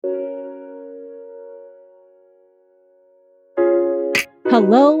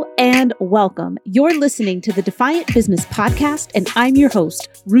Hello and welcome. You're listening to the Defiant Business Podcast, and I'm your host,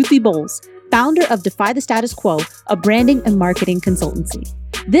 Ruthie Bowles, founder of Defy the Status Quo, a branding and marketing consultancy.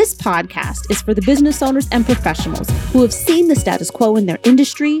 This podcast is for the business owners and professionals who have seen the status quo in their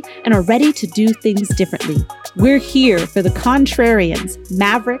industry and are ready to do things differently. We're here for the contrarians,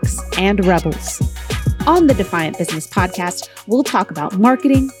 mavericks, and rebels. On the Defiant Business Podcast, we'll talk about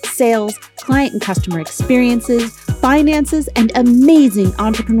marketing, sales, client and customer experiences, finances, and amazing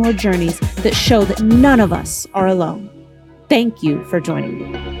entrepreneur journeys that show that none of us are alone. Thank you for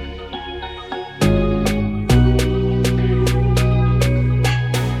joining me.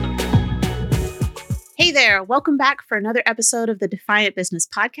 Hey there, welcome back for another episode of the Defiant Business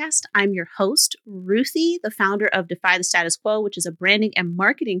Podcast. I'm your host, Ruthie, the founder of Defy the Status Quo, which is a branding and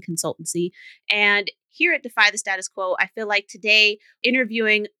marketing consultancy. And here at Defy the Status Quo, I feel like today,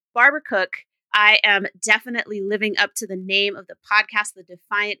 interviewing Barbara Cook, I am definitely living up to the name of the podcast, the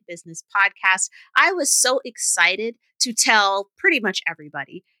Defiant Business Podcast. I was so excited to tell pretty much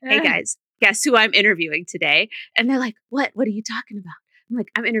everybody, hey guys, guess who I'm interviewing today? And they're like, what are you talking about? I'm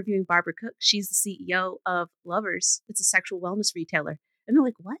like, I'm interviewing Barbara Cook. She's the CEO of Lovers. It's a sexual wellness retailer. And they're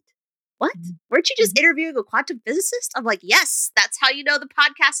like, what? What? Weren't you just interviewing a quantum physicist? I'm like, yes, that's how you know the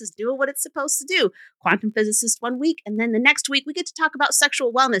podcast is doing what it's supposed to do. Quantum physicist one week, and then the next week we get to talk about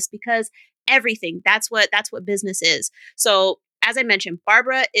sexual wellness because everything, that's what business is. So as I mentioned,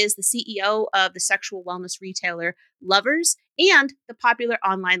 Barbara is the CEO of the sexual wellness retailer Lovers and the popular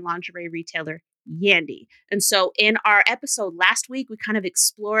online lingerie retailer Yandy. And so in our episode last week, we kind of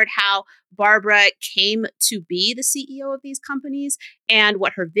explored how Barbara came to be the CEO of these companies and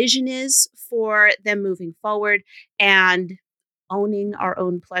what her vision is for them moving forward and owning our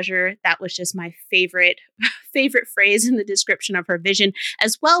own pleasure. That was just my favorite phrase in the description of her vision,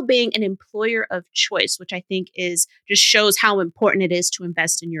 as well being an employer of choice, which I think is just shows how important it is to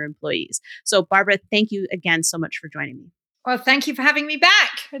invest in your employees. So Barbara, thank you again so much for joining me. Well, thank you for having me back.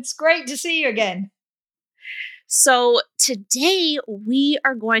 It's great to see you again. So today we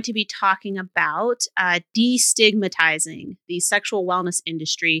are going to be talking about destigmatizing the sexual wellness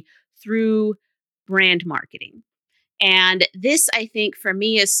industry through brand marketing. And this, I think, for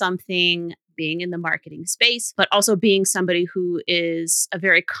me is something being in the marketing space, but also being somebody who is a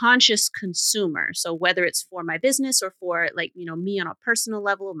very conscious consumer. So whether it's for my business or for me on a personal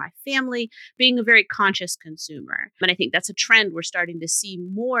level or my family, being a very conscious consumer. And I think that's a trend we're starting to see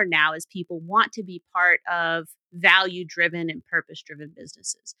more now as people want to be part of value-driven and purpose-driven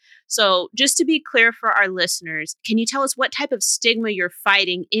businesses. So just to be clear for our listeners, can you tell us what type of stigma you're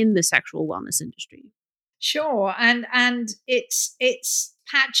fighting in the sexual wellness industry? Sure. And it's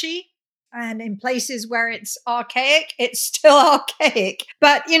patchy. And in places where it's archaic, it's still archaic.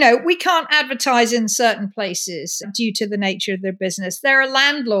 But, we can't advertise in certain places due to the nature of their business. There are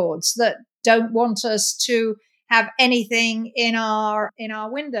landlords that don't want us to have anything in our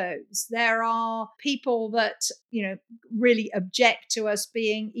windows. There are people that, really object to us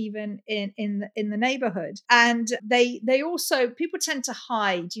being even in the neighborhood. And they also, people tend to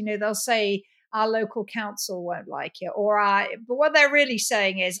hide, they'll say, our local council won't like it, but what they're really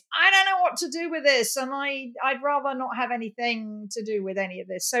saying is, I don't know what to do with this, and I'd rather not have anything to do with any of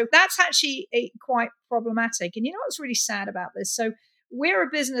this. So that's actually quite problematic. And what's really sad about this? So we're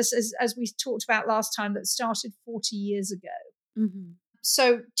a business, as we talked about last time, that started 40 years ago. Mm-hmm.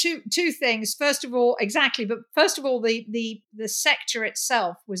 So two things. First of all, the sector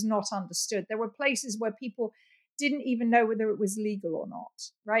itself was not understood. There were places where people didn't even know whether it was legal or not,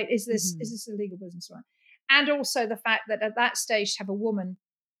 right? Is this a legal business or not? And also the fact that at that stage to have a woman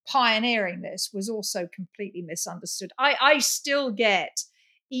pioneering this was also completely misunderstood. I still get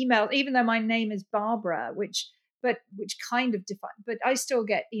emails, even though my name is Barbara, which kind of define, but I still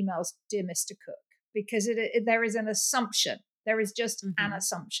get emails, dear Mr. Cook, because there is an assumption. There is just an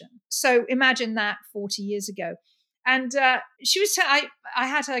assumption. So imagine that 40 years ago. And she was, I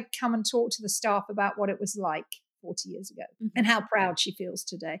had her come and talk to the staff about what it was like 40 years ago and how proud she feels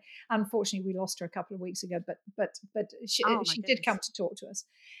today. Unfortunately, we lost her a couple of weeks ago, but she did come to talk to us.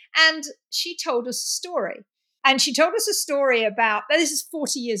 And she told us a story. And she told us a story about, this is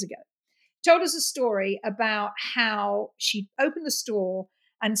 40 years ago, told us a story about how she opened the store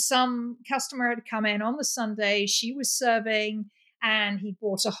and some customer had come in on the Sunday, she was serving, and he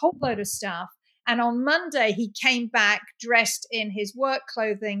bought a whole load of stuff. And on Monday, he came back dressed in his work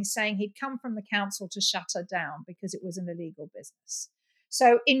clothing, saying he'd come from the council to shut her down because it was an illegal business.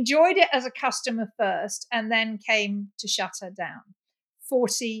 So enjoyed it as a customer first and then came to shut her down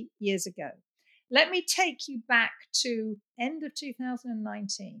 40 years ago. Let me take you back to end of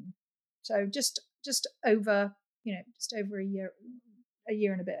 2019. So just over a year, a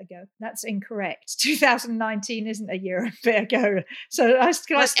year and a bit ago. That's incorrect. 2019 isn't a year and a bit ago. So can I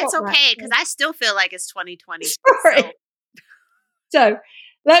Well, stop it's okay because I still feel like it's 2020. that? Sorry. So So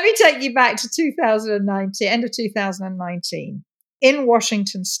let me take you back to 2019, end of 2019, in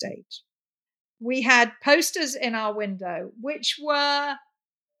Washington State. We had posters in our window, which were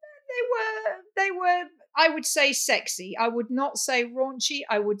they were I would say sexy. I would not say raunchy.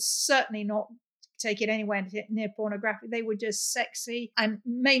 I would certainly not take it anywhere near pornographic. They were just sexy and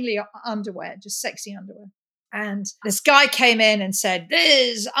mainly underwear, just sexy underwear. And this guy came in and said,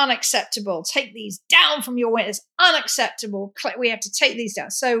 "This is unacceptable. Take these down from your windows. Unacceptable. We have to take these down."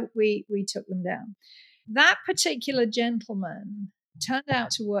 So we took them down. That particular gentleman turned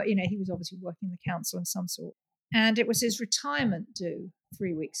out to work, he was obviously working in the council of some sort. And it was his retirement due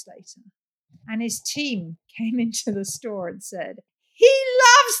 3 weeks later. And his team came into the store and said, "He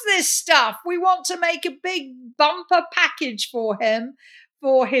loves this stuff. We want to make a big bumper package for him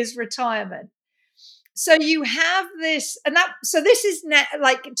for his retirement." So you have this, so this is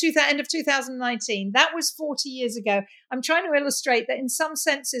end of 2019. That was 40 years ago. I'm trying to illustrate that in some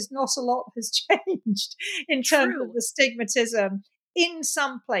senses, not a lot has changed in terms of true. the stigmatism in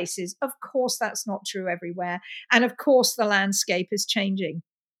some places. Of course, that's not true everywhere. And of course, the landscape is changing.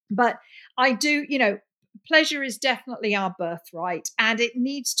 But I do, pleasure is definitely our birthright, and it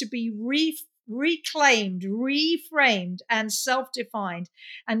needs to be reclaimed, reframed, and self defined.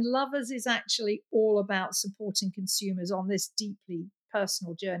 And Lovers is actually all about supporting consumers on this deeply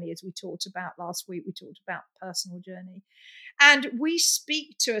personal journey. As we talked about last week, we talked about personal journey. And we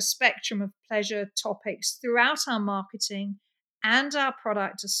speak to a spectrum of pleasure topics throughout our marketing and our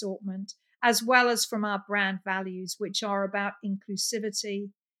product assortment, as well as from our brand values, which are about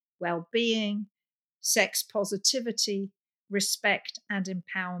inclusivity, well being, sex positivity, respect, and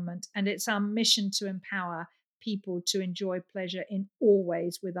empowerment. And it's our mission to empower people to enjoy pleasure in all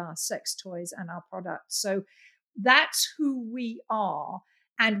ways with our sex toys and our products. So that's who we are.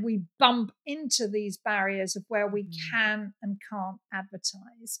 And we bump into these barriers of where we can and can't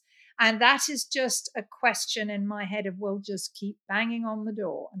advertise. And that is just a question in my head of we'll just keep banging on the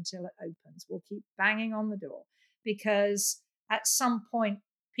door until it opens. We'll keep banging on the door because at some point,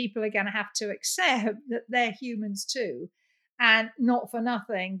 people are going to have to accept that they're humans too. And not for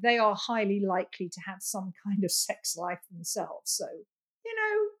nothing, they are highly likely to have some kind of sex life themselves. So,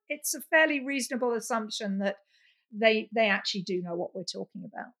 it's a fairly reasonable assumption that they actually do know what we're talking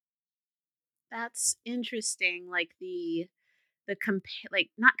about. That's interesting. Like like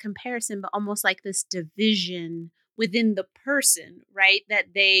not comparison, but almost like this division within the person, right?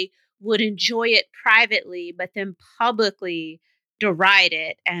 That they would enjoy it privately, but then publicly deride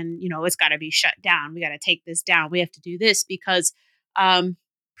it, and it's got to be shut down. We got to take this down. We have to do this because,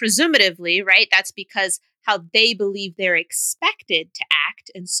 presumably, right? That's because how they believe they're expected to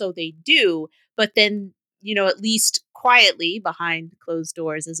act, and so they do. But then, at least quietly behind closed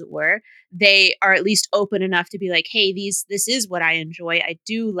doors, as it were, they are at least open enough to be like, hey, this is what I enjoy. I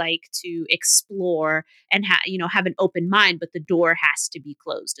do like to explore and have an open mind, but the door has to be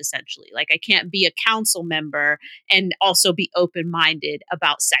closed essentially. Like I can't be a council member and also be open minded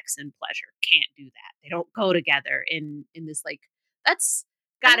about sex and pleasure. Can't do that. They don't go together in this, like, that's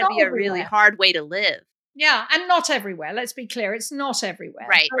got And to not be a really everywhere. hard way to live. Yeah, and not everywhere. Let's be clear; it's not everywhere.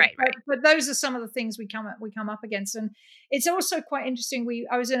 Right, But, right, but, right. but those are some of the things we come up against, and it's also quite interesting.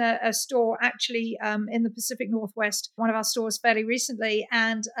 I was in a store actually in the Pacific Northwest, one of our stores fairly recently,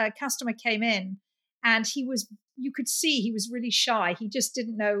 and a customer came in, and you could see he was really shy. He just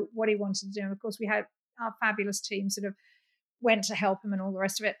didn't know what he wanted to do, and of course we had our fabulous team sort of went to help him and all the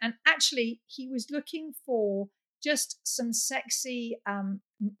rest of it. And actually, he was looking for just some sexy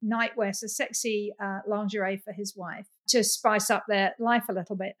nightwear, so sexy lingerie for his wife to spice up their life a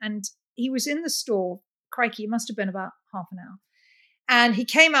little bit. And he was in the store, crikey, it must have been about half an hour. And he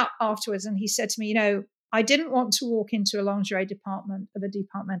came out afterwards and he said to me, I didn't want to walk into a lingerie department of a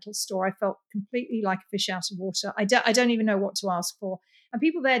departmental store. I felt completely like a fish out of water. I don't even know what to ask for. And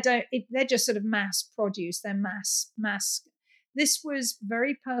people there they're just sort of mass produce. They're mass. This was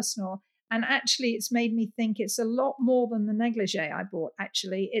very personal. And actually, it's made me think it's a lot more than the negligee I bought.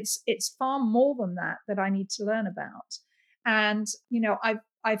 Actually, it's far more than that I need to learn about. And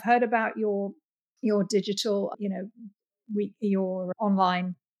I've heard about your digital, your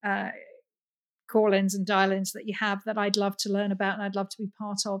online call-ins and dial-ins that you have that I'd love to learn about and I'd love to be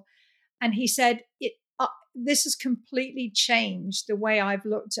part of. And he said, this has completely changed the way I've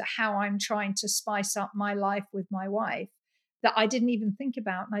looked at how I'm trying to spice up my life with my wife that I didn't even think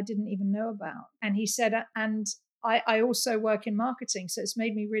about and I didn't even know about. And he said, and I also work in marketing, so it's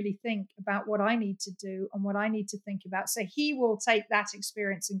made me really think about what I need to do and what I need to think about. So he will take that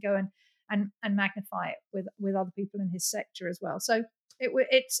experience and go and magnify it with other people in his sector as well. So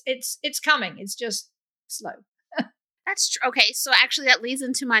it's coming. It's just slow. That's true. Okay, so actually that leads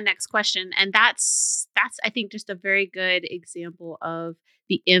into my next question, and that's I think just a very good example of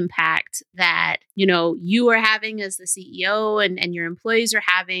the impact that, you are having as the CEO, and your employees are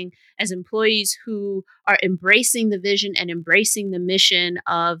having as employees who are embracing the vision and embracing the mission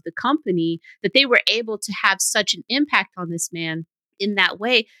of the company, that they were able to have such an impact on this man in that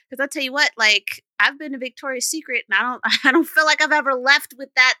way. Because I'll tell you what, like, I've been to Victoria's Secret, and I don't I don't feel like I've ever left with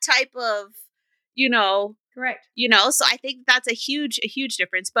that type of, you know, Correct. so I think that's a huge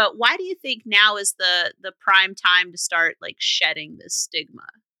difference. But why do you think now is the prime time to start, like, shedding this stigma?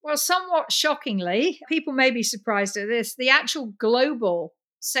 Well, somewhat shockingly, people may be surprised at this. The actual global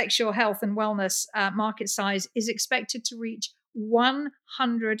sexual health and wellness market size is expected to reach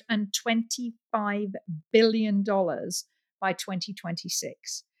 $125 billion by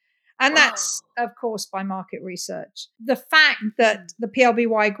 2026. And Whoa. that's, of course, by market research. The fact that Mhm. the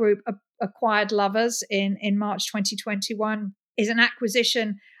PLBY group acquired Lovers in March 2021 is an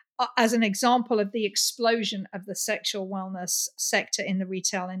acquisition as an example of the explosion of the sexual wellness sector in the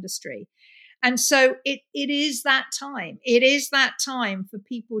retail industry. And so it is that time. It is that time for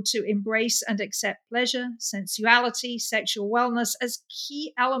people to embrace and accept pleasure, sensuality, sexual wellness as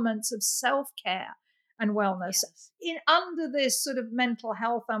key elements of self-care and wellness Yes. in under this sort of mental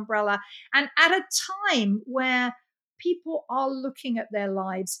health umbrella, and at a time where people are looking at their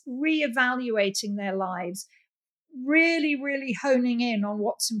lives, reevaluating their lives, really, really honing in on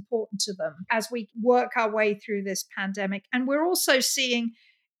what's important to them as we work our way through this pandemic. And we're also seeing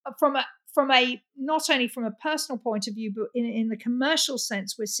from a not only from a personal point of view, but in the commercial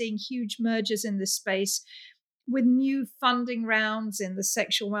sense, we're seeing huge mergers in this space with new funding rounds in the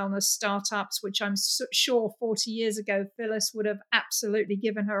sexual wellness startups, which I'm sure 40 years ago Phyllis would have absolutely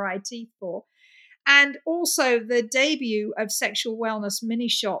given her eye teeth for. And also the debut of sexual wellness mini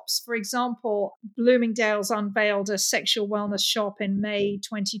shops. For example, Bloomingdale's unveiled a sexual wellness shop in May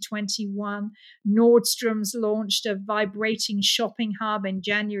 2021. Nordstrom's launched a vibrating shopping hub in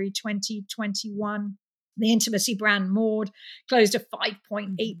January 2021. The intimacy brand Maud closed a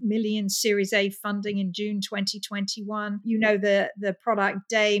 5.8 Mhm. million Series A funding in June 2021. You know, the product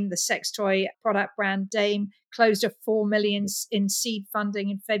Dame, the sex toy product brand Dame, closed a 4 million in seed funding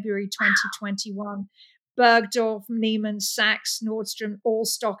in February 2021. Bergdorf, Neiman Sachs, Nordstrom, all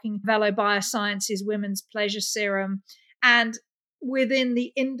stocking Velo Biosciences women's pleasure serum. And within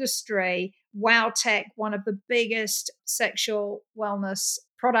the industry, WowTech, one of the biggest sexual wellness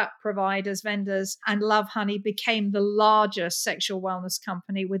product providers, vendors, and Love Honey became the largest sexual wellness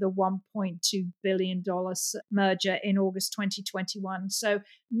company with a $1.2 billion merger in August 2021. So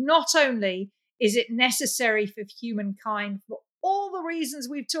not only is it necessary for humankind for all the reasons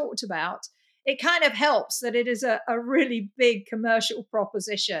we've talked about, it kind of helps that it is a really big commercial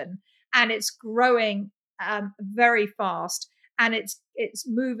proposition, and it's growing very fast, and it's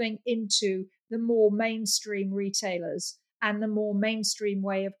moving into the more mainstream retailers and the more mainstream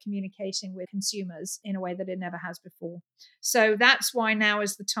way of communicating with consumers in a way that it never has before. So that's why now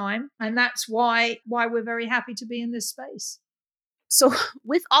is the time, and that's why we're very happy to be in this space. So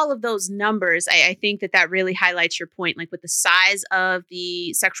with all of those numbers, I think that really highlights your point, like with the size of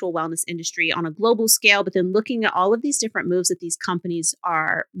the sexual wellness industry on a global scale, but then looking at all of these different moves that these companies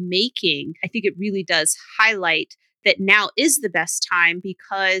are making, I think it really does highlight that now is the best time,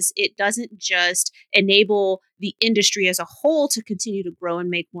 because it doesn't just enable the industry as a whole to continue to grow and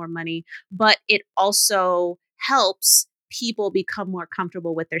make more money, but it also helps people become more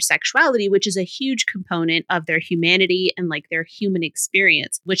comfortable with their sexuality, which is a huge component of their humanity and, like, their human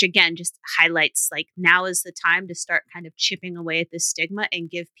experience, which again just highlights, like, now is the time to start kind of chipping away at this stigma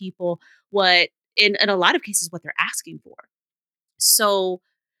and give people what, in a lot of cases, what they're asking for. So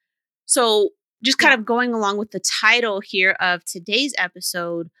so just kind Yeah. of going along with the title here of today's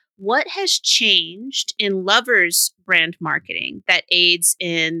episode, what has changed in Lovers brand marketing that aids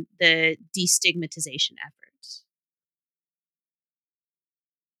in the destigmatization efforts?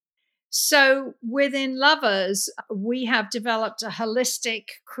 So within Lovers, we have developed a holistic,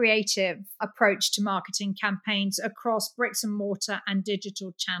 creative approach to marketing campaigns across bricks and mortar and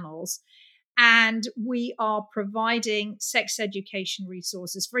digital channels. And we are providing sex education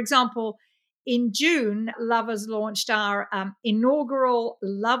resources. For example, in June, Lovers launched our inaugural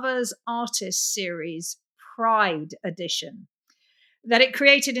Lovers Artist Series, Pride Edition, that it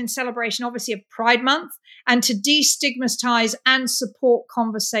created in celebration, obviously, of Pride Month and to destigmatize and support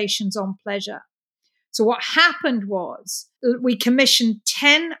conversations on pleasure. So what happened was we commissioned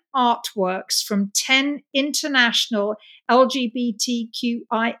 10 artworks from 10 international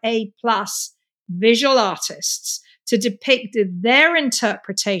LGBTQIA plus visual artists to depict their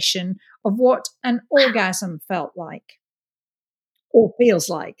interpretation of what an orgasm felt like, or feels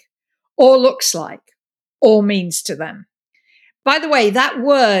like, or looks like, or means to them. By the way, that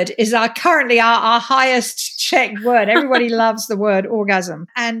word is currently our highest checked word. Everybody loves the word orgasm.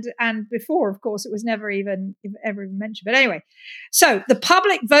 And before, of course, it was never even ever mentioned. But anyway, so the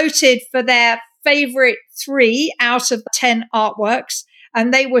public voted for their favorite 3 out of 10 artworks,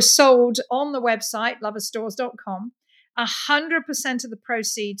 and they were sold on the website, loverstores.com. 100% of the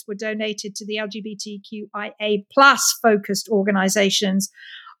proceeds were donated to the LGBTQIA plus focused organizations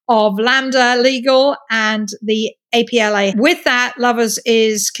of Lambda Legal and the APLA. With that, Lovers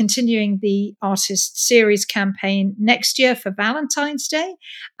is continuing the artist series campaign next year for Valentine's Day.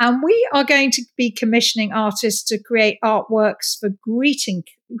 And we are going to be commissioning artists to create artworks for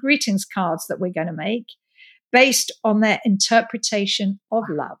greetings cards that we're going to make based on their interpretation of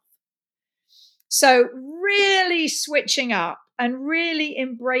love. So really switching up and really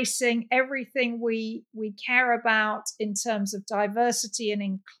embracing everything we care about in terms of diversity and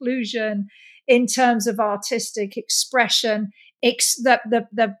inclusion, in terms of artistic expression,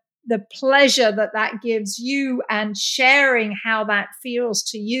 the pleasure that gives you, and sharing how that feels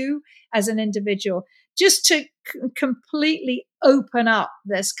to you as an individual, just to completely open up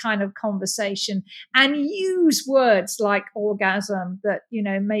this kind of conversation and use words like orgasm that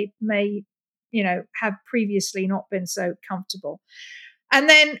may have previously not been so comfortable. And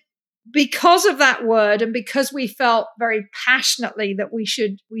then because of that word, and because we felt very passionately that we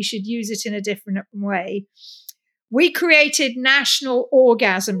should use it in a different way, we created National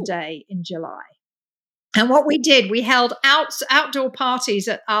Orgasm Day in July. And what we did, we held outdoor parties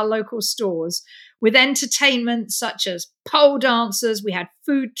at our local stores with entertainment such as pole dancers. We had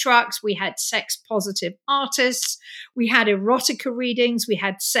food trucks. We had sex positive artists. We had erotica readings. We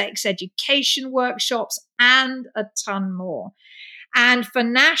had sex education workshops and a ton more. And for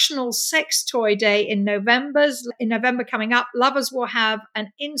National Sex Toy Day in November coming up, Lovers will have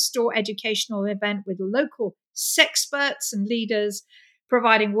an in-store educational event with local sexperts and leaders,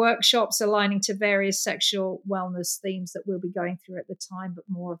 providing workshops aligning to various sexual wellness themes that we'll be going through at the time, but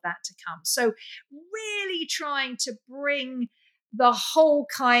more of that to come. So really trying to bring the whole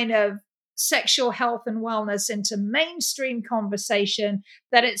kind of sexual health and wellness into mainstream conversation,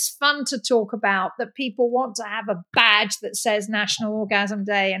 that it's fun to talk about, that people want to have a badge that says National Orgasm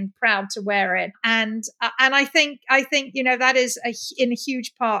Day and proud to wear it. And I think that is in a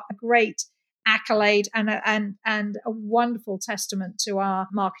huge part a great accolade and a wonderful testament to our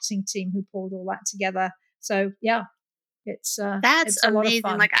marketing team who pulled all that together. So yeah, that's it's a lot of amazing.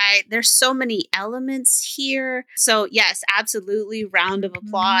 fun. Like there's so many elements here. So yes, absolutely. Round of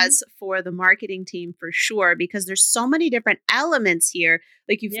applause for the marketing team for sure, because there's so many different elements here.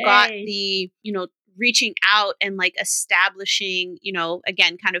 Like you've got the, reaching out and like establishing,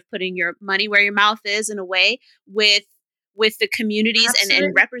 again, kind of putting your money where your mouth is in a way with the communities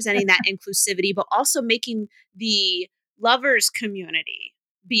and representing that inclusivity, but also making the lovers community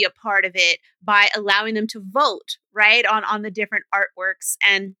be a part of it by allowing them to vote, right, on the different artworks.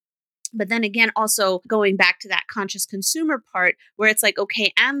 And but then again, also going back to that conscious consumer part where it's like,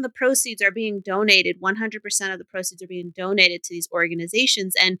 okay, and the proceeds are being donated, 100% of the proceeds are being donated to these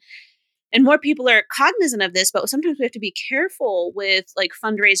organizations. And more people are cognizant of this, but sometimes we have to be careful with like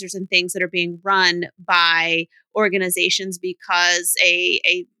fundraisers and things that are being run by organizations, because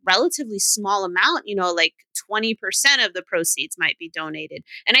a relatively small amount, like 20% of the proceeds might be donated.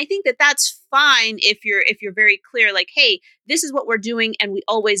 And I think that that's fine if you're very clear, like, hey, this is what we're doing. And we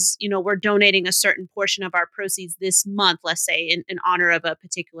always, we're donating a certain portion of our proceeds this month, let's say in honor of a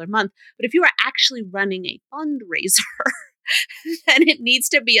particular month. But if you are actually running a fundraiser, then it needs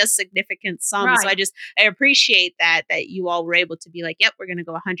to be a significant sum. Right. So I appreciate that you all were able to be like, yep, we're going to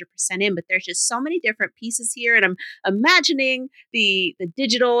go 100% in. But there's just so many different pieces here, and I'm imagining the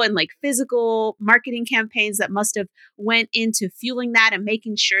digital and like physical marketing campaigns that must have went into fueling that and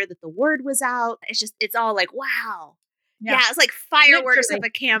making sure that the word was out. It's all like, wow. Yeah, it's like fireworks of a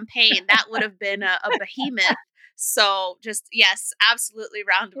campaign. That would have been a behemoth. So just, yes, absolutely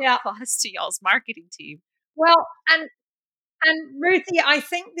round of applause to y'all's marketing team. Well, and Ruthie, I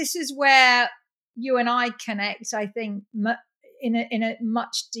think this is where you and I connect. I think in a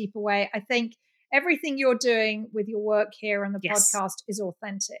much deeper way. I think everything you're doing with your work here on the podcast is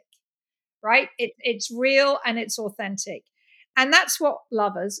authentic, right? It's real and it's authentic. And that's what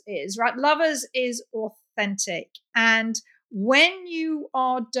Lovers is, right? Lovers is authentic. And when you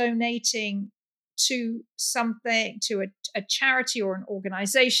are donating to something, to a charity or an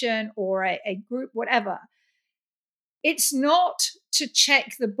organization or a group, whatever, it's not to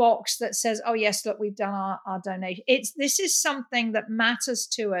check the box that says, oh yes, look, we've done our donation. This is something that matters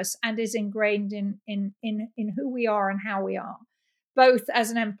to us and is ingrained in who we are and how we are, both as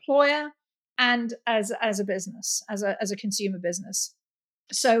an employer and as a business, as a consumer business.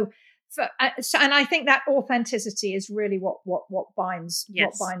 So and I think that authenticity is really what binds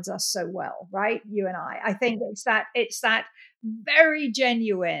Yes. what binds us so well, right? You and I think it's that very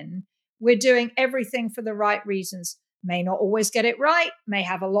genuine. We're doing everything for the right reasons. May not always get it right. May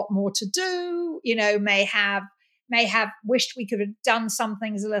have a lot more to do. May have wished we could have done some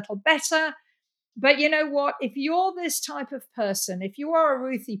things a little better. But you know what? If you're this type of person, if you are a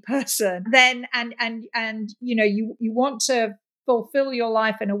Ruthie person, then you want to fulfill your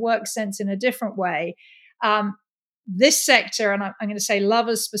life in a work sense in a different way, this sector, and I'm going to say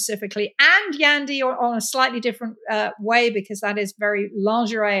lovers specifically, and Yandy on a slightly different way, because that is very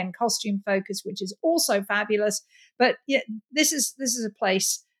lingerie and costume focused, which is also fabulous. But yeah, this is a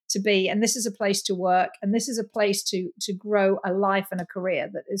place to be, and this is a place to work, and this is a place to grow a life and a career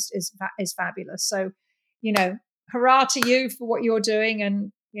that is fabulous. So, hurrah to you for what you're doing,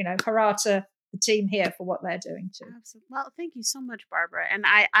 and hurrah to the team here for what they're doing too. Absolutely. Well, thank you so much, Barbara. And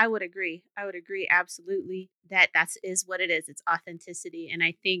I would agree. I would agree absolutely that is what it is. It's authenticity. And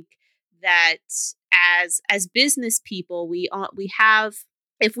I think that as business people, we have,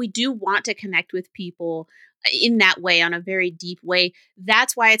 if we do want to connect with people in that way, on a very deep way,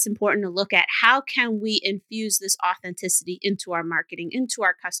 that's why it's important to look at how can we infuse this authenticity into our marketing, into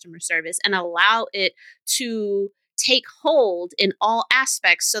our customer service, and allow it to take hold in all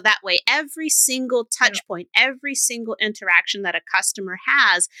aspects. So that way, every single touch point, every single interaction that a customer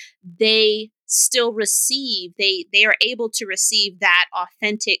has, they still receive, they are able to receive that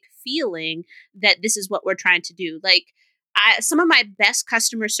authentic feeling that this is what we're trying to do. Like, some of my best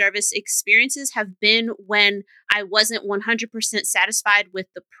customer service experiences have been when I wasn't 100% satisfied with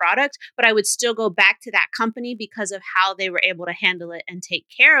the product, but I would still go back to that company because of how they were able to handle it and take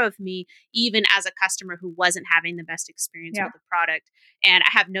care of me, even as a customer who wasn't having the best experience with the product. And I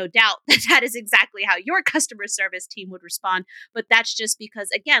have no doubt that that is exactly how your customer service team would respond. But that's just because,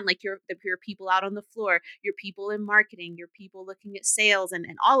 again, like your people out on the floor, your people in marketing, your people looking at sales and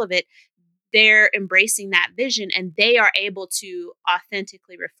all of it, they're embracing that vision, and they are able to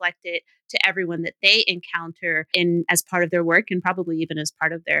authentically reflect it to everyone that they encounter in as part of their work, and probably even as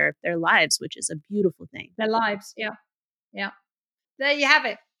part of their lives, which is a beautiful thing. Their lives. Yeah. Yeah. There you have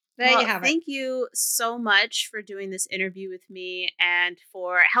it. Thank you so much for doing this interview with me, and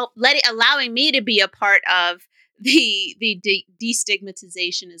for allowing me to be a part of the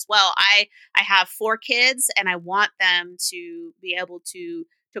destigmatization as well. I have 4 kids, and I want them to be able to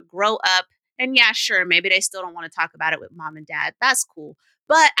grow up. And yeah, sure, maybe they still don't want to talk about it with mom and dad. That's cool.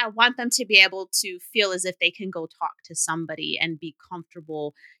 But I want them to be able to feel as if they can go talk to somebody and be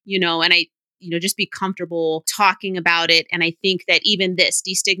comfortable, and just be comfortable talking about it. And I think that even this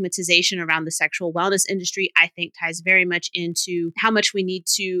destigmatization around the sexual wellness industry, I think ties very much into how much we need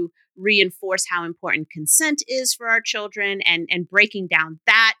to reinforce how important consent is for our children, and breaking down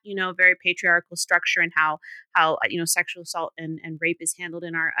that, very patriarchal structure, and how sexual assault and rape is handled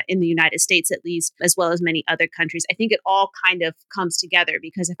in the United States, at least, as well as many other countries. I think it all kind of comes together,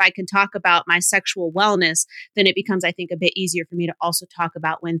 because if I can talk about my sexual wellness, then it becomes, I think, a bit easier for me to also talk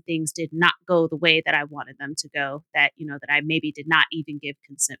about when things did not go the way that I wanted them to go, that that I maybe did not even give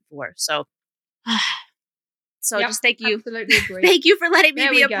consent for. So just thank you. Absolutely agree. Thank you for letting me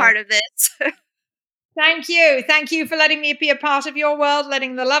be a part of this. Thank you. Thank you for letting me be a part of your world,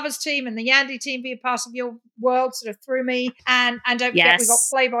 letting the Lovers team and the Yandy team be a part of your world, sort of through me. And don't forget, we've got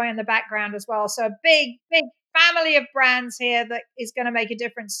Playboy in the background as well. So a big, big family of brands here that is going to make a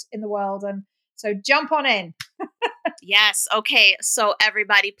difference in the world. And so jump on in. Yes. Okay. So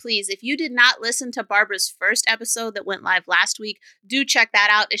everybody, please, if you did not listen to Barbara's first episode that went live last week, do check that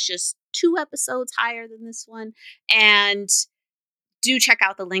out. It's just 2 episodes higher than this one. And do check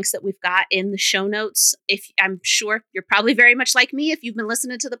out the links that we've got in the show notes. I'm sure you're probably very much like me if you've been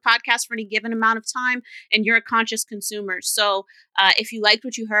listening to the podcast for any given amount of time and you're a conscious consumer. So if you liked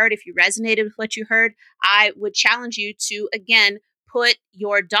what you heard, if you resonated with what you heard, I would challenge you to, again, put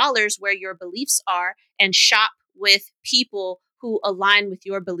your dollars where your beliefs are and shop with people who align with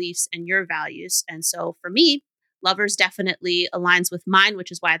your beliefs and your values. And so for me, Lovers definitely aligns with mine,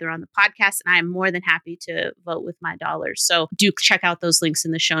 which is why they're on the podcast. And I am more than happy to vote with my dollars. So do check out those links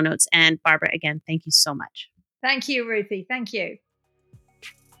in the show notes. And Barbara, again, thank you so much. Thank you, Ruthie. Thank you.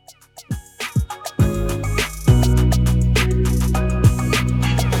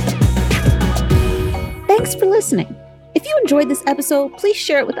 Thanks for listening. If you enjoyed this episode, please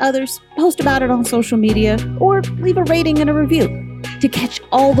share it with others, post about it on social media, or leave a rating and a review. To catch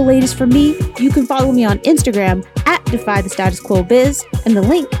all the latest from me, you can follow me on Instagram at Defy the Status Quo Biz, and the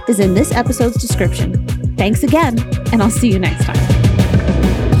link is in this episode's description. Thanks again, and I'll see you next time.